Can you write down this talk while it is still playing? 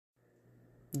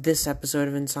This episode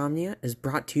of Insomnia is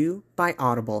brought to you by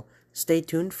Audible. Stay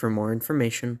tuned for more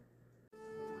information.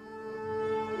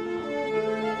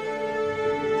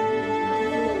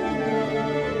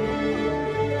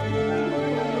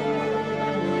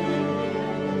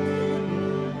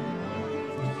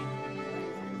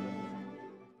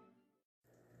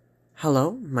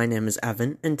 Hello, my name is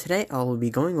Evan, and today I will be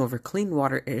going over clean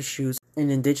water issues in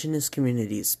Indigenous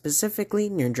communities, specifically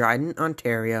near Dryden,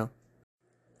 Ontario.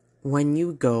 When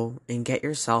you go and get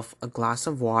yourself a glass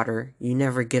of water, you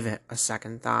never give it a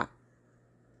second thought.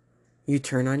 You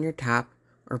turn on your tap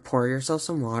or pour yourself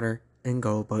some water and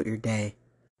go about your day.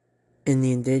 In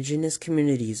the Indigenous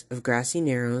communities of Grassy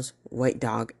Narrows, White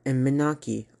Dog, and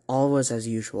Menaki, all was as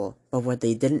usual, but what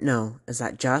they didn't know is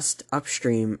that just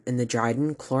upstream in the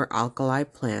Dryden chlor-alkali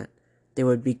plant, they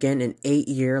would begin an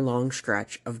 8-year-long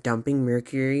stretch of dumping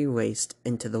mercury waste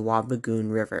into the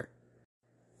Wabigoon River.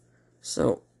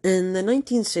 So, in the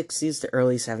 1960s to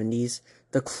early 70s,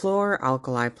 the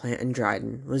chlor-alkali plant in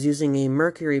Dryden was using a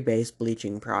mercury-based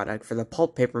bleaching product for the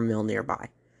pulp paper mill nearby.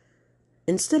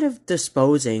 Instead of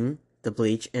disposing the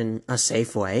bleach in a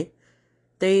safe way,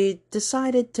 they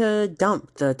decided to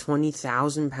dump the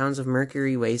 20,000 pounds of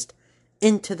mercury waste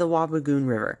into the Wabigoon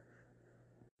River.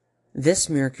 This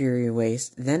mercury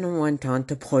waste then went on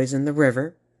to poison the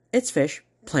river, its fish,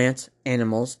 plants,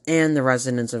 animals, and the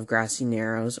residents of Grassy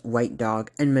Narrows, White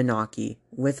Dog, and Menaki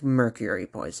with mercury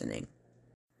poisoning.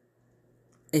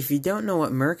 If you don't know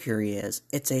what mercury is,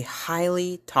 it's a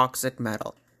highly toxic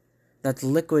metal that's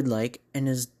liquid-like and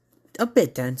is a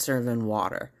bit denser than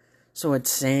water. So it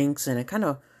sinks and it kind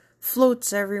of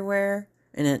floats everywhere,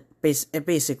 and it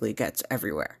basically gets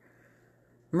everywhere.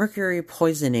 Mercury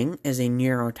poisoning is a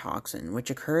neurotoxin,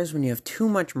 which occurs when you have too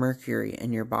much mercury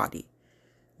in your body.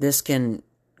 This can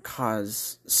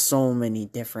cause so many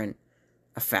different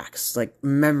effects, like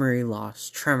memory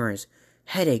loss, tremors,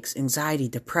 headaches, anxiety,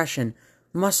 depression,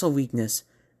 muscle weakness,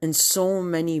 and so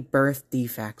many birth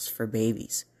defects for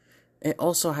babies. It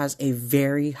also has a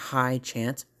very high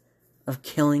chance of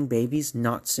killing babies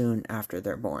not soon after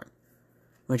they're born,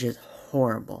 which is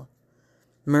horrible.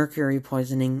 Mercury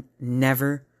poisoning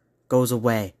never goes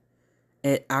away.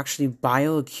 It actually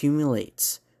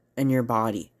bioaccumulates in your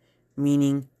body,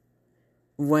 meaning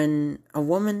when a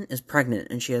woman is pregnant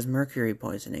and she has mercury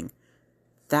poisoning,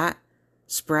 that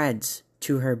spreads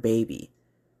to her baby.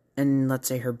 And let's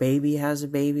say her baby has a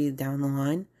baby down the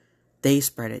line, they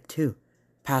spread it too,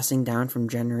 passing down from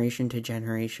generation to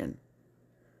generation.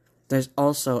 There's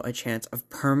also a chance of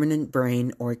permanent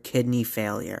brain or kidney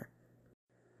failure.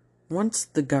 Once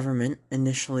the government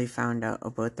initially found out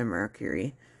about the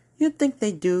mercury, you'd think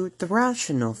they'd do the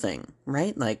rational thing,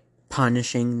 right? Like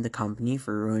punishing the company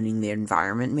for ruining the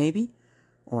environment, maybe?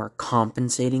 Or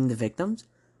compensating the victims?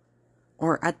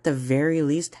 Or at the very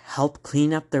least, help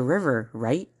clean up the river,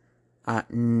 right?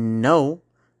 No.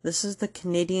 This is the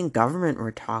Canadian government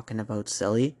we're talking about,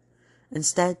 silly.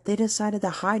 Instead, they decided to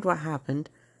hide what happened,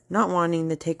 not wanting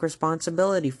to take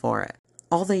responsibility for it.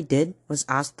 All they did was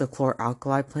ask the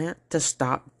chlor-alkali plant to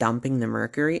stop dumping the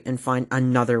mercury and find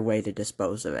another way to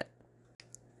dispose of it.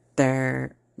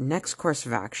 Their next course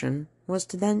of action was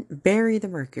to then bury the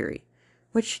mercury,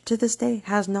 which to this day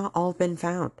has not all been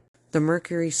found. The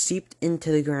mercury seeped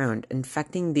into the ground,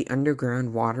 infecting the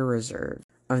underground water reserve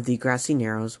of the Grassy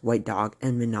Narrows, White Dog,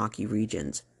 and Menaki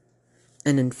regions,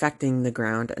 and infecting the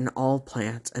ground and all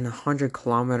plants in a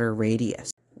 100-kilometer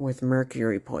radius with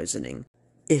mercury poisoning.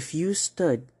 If you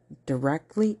stood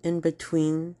directly in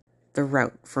between the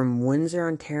route from Windsor,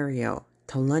 Ontario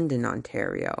to London,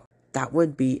 Ontario, that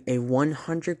would be a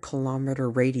 100-kilometer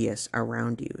radius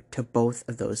around you to both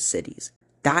of those cities.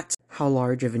 That's how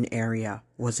large of an area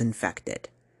was infected.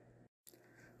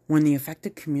 When the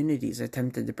affected communities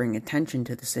attempted to bring attention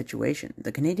to the situation,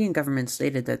 the Canadian government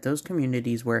stated that those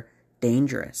communities were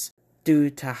dangerous due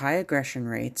to high aggression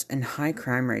rates and high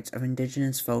crime rates of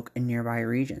Indigenous folk in nearby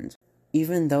regions,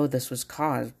 even though this was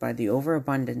caused by the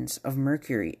overabundance of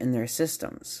mercury in their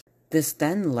systems. This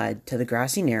then led to the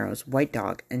Grassy Narrows, White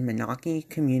Dog, and Menaki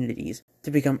communities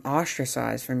to become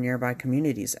ostracized from nearby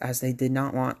communities as they did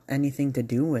not want anything to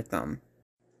do with them.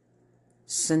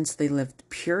 Since they lived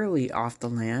purely off the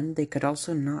land, they could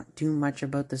also not do much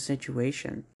about the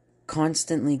situation,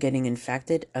 constantly getting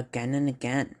infected again and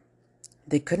again.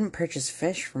 They couldn't purchase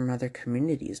fish from other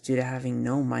communities due to having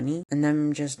no money and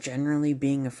them just generally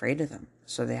being afraid of them,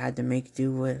 so they had to make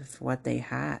do with what they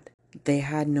had. They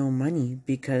had no money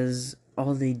because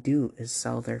all they do is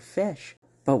sell their fish.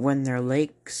 But when their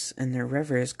lakes and their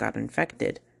rivers got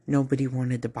infected, nobody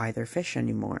wanted to buy their fish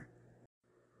anymore.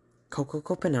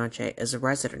 Coco Panache is a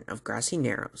resident of Grassy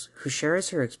Narrows who shares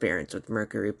her experience with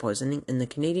mercury poisoning and the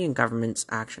Canadian government's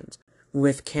actions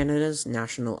with Canada's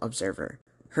National Observer.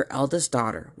 Her eldest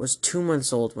daughter was 2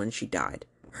 months old when she died.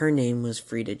 Her name was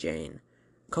Frida Jane.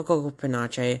 Coco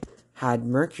Panache had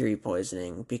mercury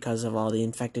poisoning because of all the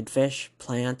infected fish,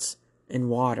 plants, and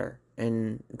water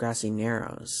in Grassy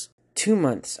Narrows. 2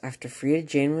 months after Frida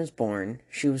Jane was born,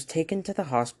 she was taken to the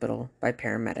hospital by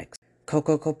paramedics.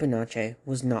 Coco Panache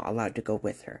was not allowed to go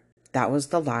with her. That was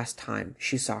the last time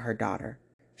she saw her daughter.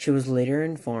 She was later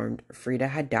informed Frida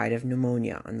had died of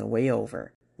pneumonia on the way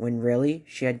over, when really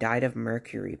she had died of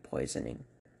mercury poisoning.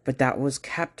 But that was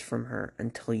kept from her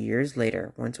until years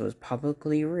later, once it was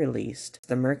publicly released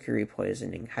the mercury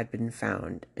poisoning had been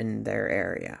found in their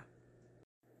area.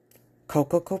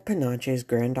 Coco Panache's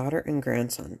granddaughter and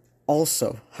grandson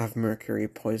also have mercury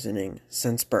poisoning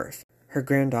since birth. Her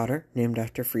granddaughter, named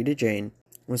after Frida Jane,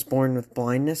 was born with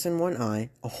blindness in one eye,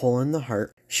 a hole in the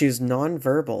heart. She is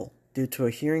nonverbal due to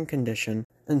a hearing condition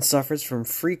and suffers from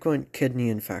frequent kidney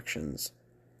infections.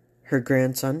 Her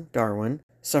grandson, Darwin,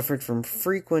 suffered from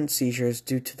frequent seizures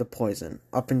due to the poison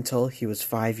up until he was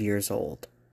 5 years old.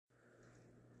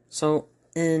 So,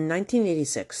 in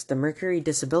 1986, the Mercury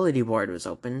Disability Board was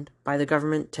opened by the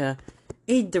government to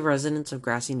aid the residents of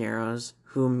Grassy Narrows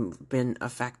who've been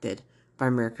affected by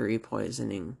mercury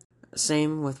poisoning.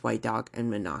 Same with White Dog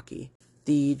and Moonachie.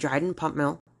 The Dryden pump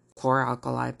mill,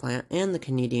 chlor-alkali plant, and the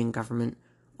Canadian government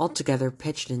altogether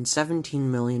pitched in $17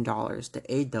 million to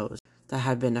aid those that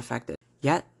had been affected.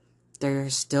 Yet, there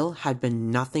still had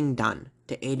been nothing done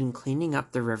to aid in cleaning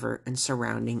up the river and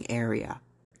surrounding area.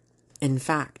 In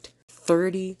fact,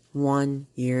 31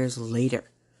 years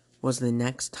later was the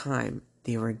next time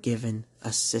they were given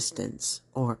assistance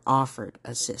or offered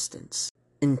assistance.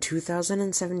 In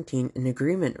 2017, an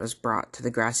agreement was brought to the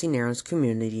Grassy Narrows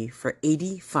community for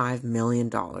 $85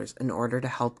 million in order to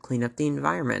help clean up the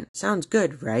environment. Sounds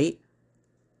good, right?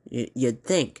 You'd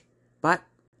think. But,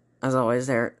 as always,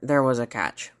 there was a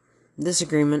catch. This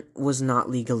agreement was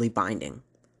not legally binding.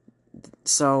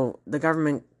 So, the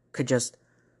government could just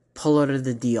pull out of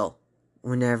the deal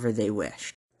whenever they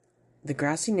wished. The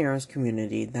Grassy Narrows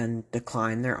community then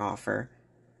declined their offer,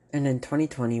 and in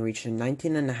 2020 reached a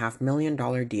 $19.5 million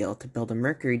deal to build a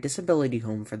mercury disability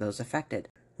home for those affected,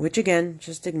 which again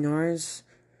just ignores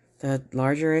the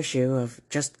larger issue of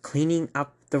just cleaning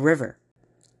up the river.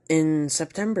 In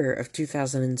September of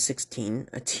 2016,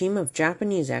 a team of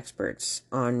Japanese experts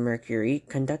on mercury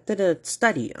conducted a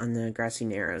study on the Grassy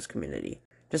Narrows community,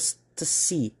 just to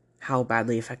see how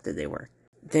badly affected they were.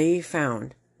 They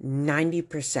found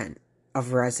 90%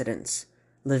 of residents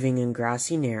living in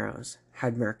Grassy Narrows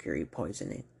had mercury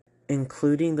poisoning,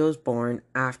 including those born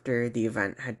after the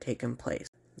event had taken place.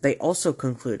 They also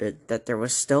concluded that there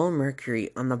was still mercury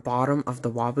on the bottom of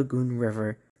the Wabigoon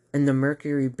River, and the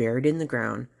mercury buried in the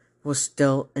ground was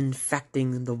still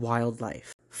infecting the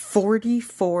wildlife.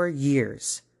 44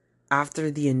 years after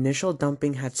the initial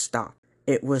dumping had stopped,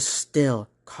 it was still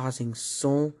causing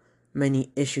so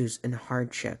many issues and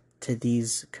hardship to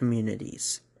these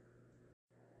communities.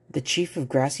 The chief of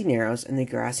Grassy Narrows and the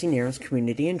Grassy Narrows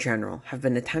community in general have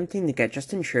been attempting to get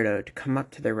Justin Trudeau to come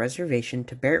up to their reservation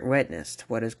to bear witness to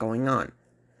what is going on.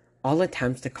 All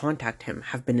attempts to contact him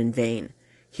have been in vain.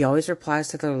 He always replies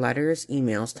to their letters,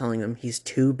 emails telling them he's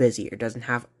too busy or doesn't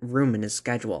have room in his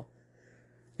schedule.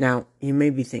 Now, you may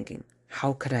be thinking,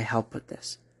 how could I help with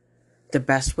this? The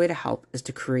best way to help is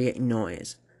to create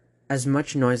noise, as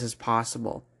much noise as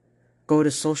possible. Go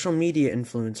to social media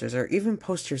influencers or even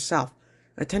post yourself.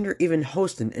 Attend or even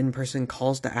host an in-person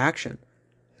calls to action.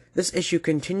 This issue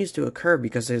continues to occur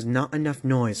because there's not enough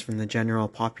noise from the general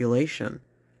population.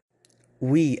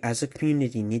 We, as a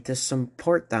community, need to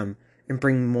support them and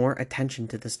bring more attention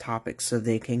to this topic so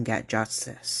they can get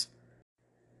justice.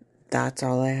 That's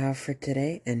all I have for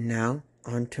today, and now,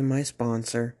 on to my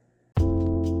sponsor.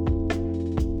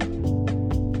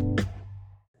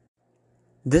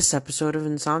 This episode of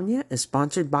Insomnia is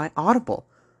sponsored by Audible.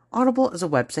 Audible is a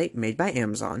website made by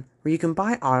Amazon where you can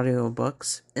buy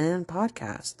audiobooks and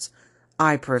podcasts.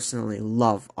 I personally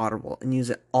love Audible and use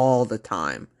it all the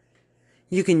time.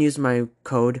 You can use my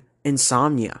code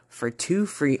INSOMNIA for 2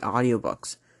 free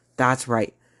audiobooks. That's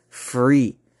right,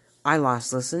 free. I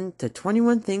last listened to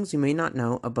 21 Things You May Not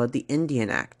Know About the Indian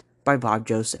Act by Bob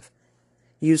Joseph.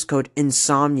 Use code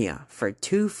INSOMNIA for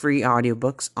 2 free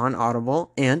audiobooks on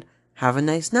Audible and have a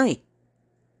nice night.